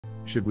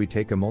Should we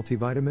take a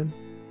multivitamin?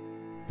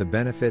 The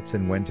benefits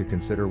and when to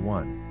consider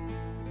one.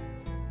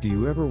 Do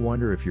you ever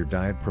wonder if your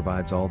diet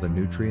provides all the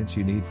nutrients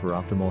you need for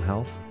optimal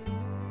health?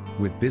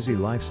 With busy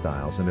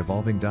lifestyles and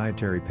evolving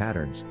dietary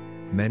patterns,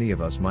 many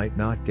of us might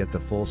not get the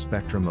full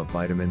spectrum of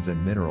vitamins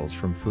and minerals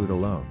from food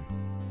alone.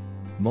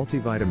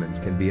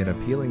 Multivitamins can be an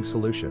appealing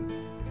solution,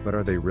 but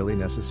are they really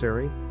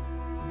necessary?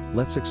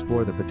 Let's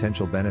explore the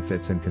potential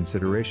benefits and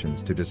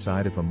considerations to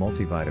decide if a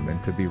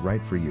multivitamin could be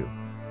right for you.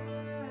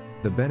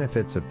 The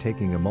benefits of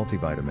taking a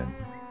multivitamin.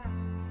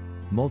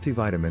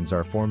 Multivitamins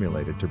are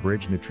formulated to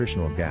bridge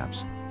nutritional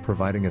gaps,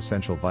 providing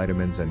essential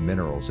vitamins and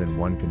minerals in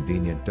one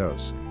convenient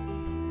dose.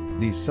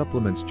 These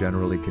supplements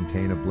generally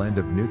contain a blend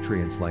of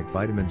nutrients like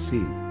vitamin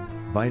C,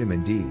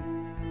 vitamin D,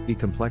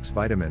 E-complex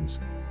vitamins,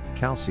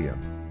 calcium,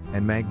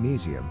 and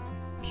magnesium,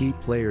 key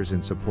players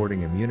in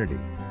supporting immunity,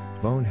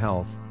 bone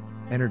health,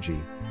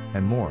 energy,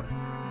 and more.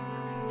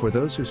 For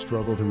those who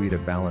struggle to eat a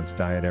balanced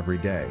diet every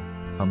day,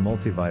 a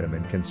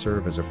multivitamin can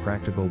serve as a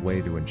practical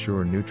way to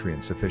ensure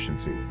nutrient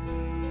sufficiency.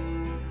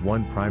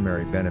 One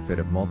primary benefit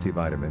of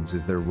multivitamins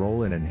is their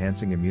role in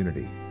enhancing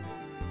immunity.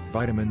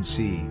 Vitamins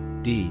C,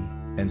 D,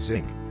 and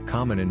zinc,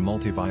 common in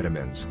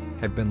multivitamins,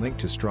 have been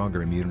linked to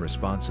stronger immune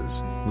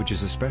responses, which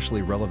is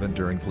especially relevant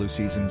during flu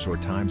seasons or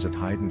times of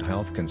heightened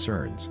health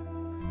concerns.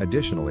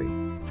 Additionally,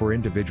 for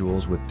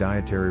individuals with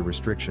dietary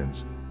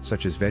restrictions,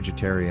 such as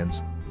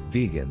vegetarians,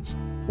 vegans,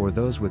 or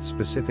those with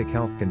specific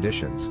health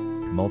conditions,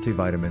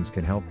 multivitamins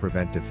can help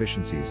prevent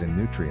deficiencies in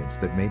nutrients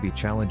that may be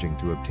challenging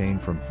to obtain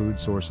from food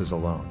sources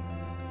alone.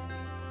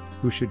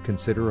 Who should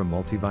consider a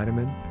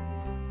multivitamin?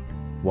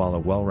 While a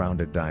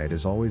well-rounded diet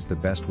is always the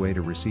best way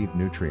to receive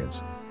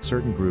nutrients,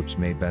 certain groups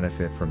may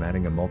benefit from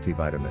adding a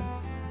multivitamin.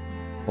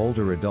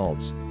 Older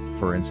adults,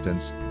 for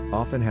instance,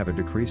 often have a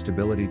decreased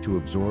ability to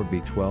absorb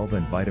B12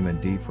 and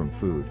vitamin D from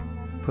food,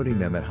 putting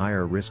them at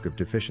higher risk of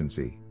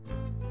deficiency.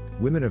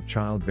 Women of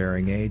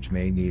childbearing age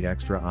may need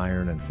extra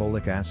iron and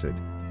folic acid,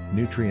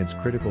 nutrients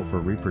critical for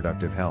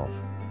reproductive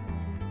health.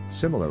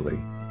 Similarly,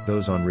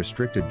 those on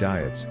restricted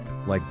diets,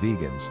 like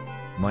vegans,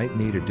 might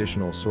need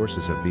additional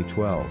sources of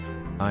B12,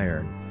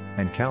 iron,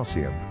 and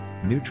calcium,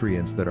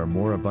 nutrients that are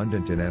more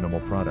abundant in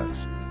animal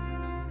products.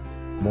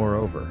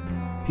 Moreover,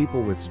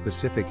 people with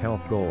specific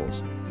health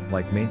goals,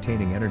 like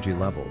maintaining energy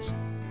levels,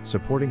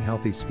 supporting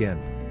healthy skin,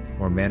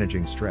 or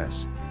managing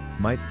stress,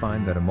 might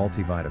find that a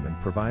multivitamin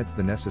provides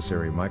the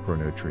necessary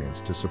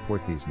micronutrients to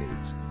support these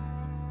needs.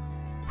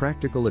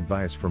 Practical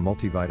advice for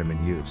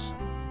multivitamin use.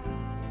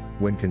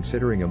 When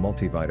considering a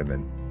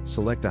multivitamin,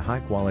 select a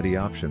high-quality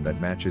option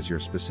that matches your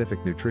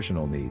specific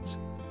nutritional needs.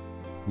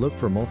 Look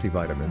for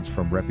multivitamins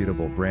from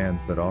reputable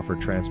brands that offer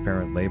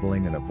transparent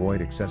labeling and avoid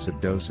excessive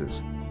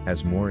doses,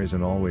 as more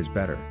isn't always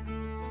better.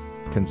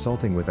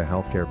 Consulting with a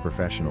healthcare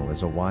professional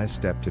is a wise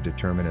step to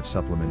determine if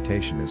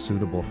supplementation is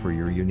suitable for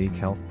your unique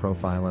health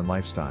profile and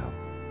lifestyle.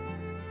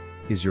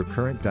 Is your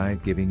current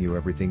diet giving you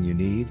everything you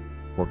need,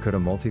 or could a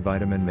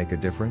multivitamin make a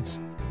difference?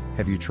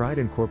 Have you tried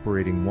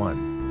incorporating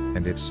one,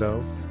 and if so,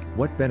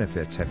 what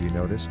benefits have you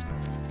noticed?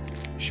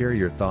 Share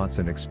your thoughts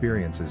and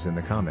experiences in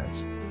the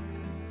comments.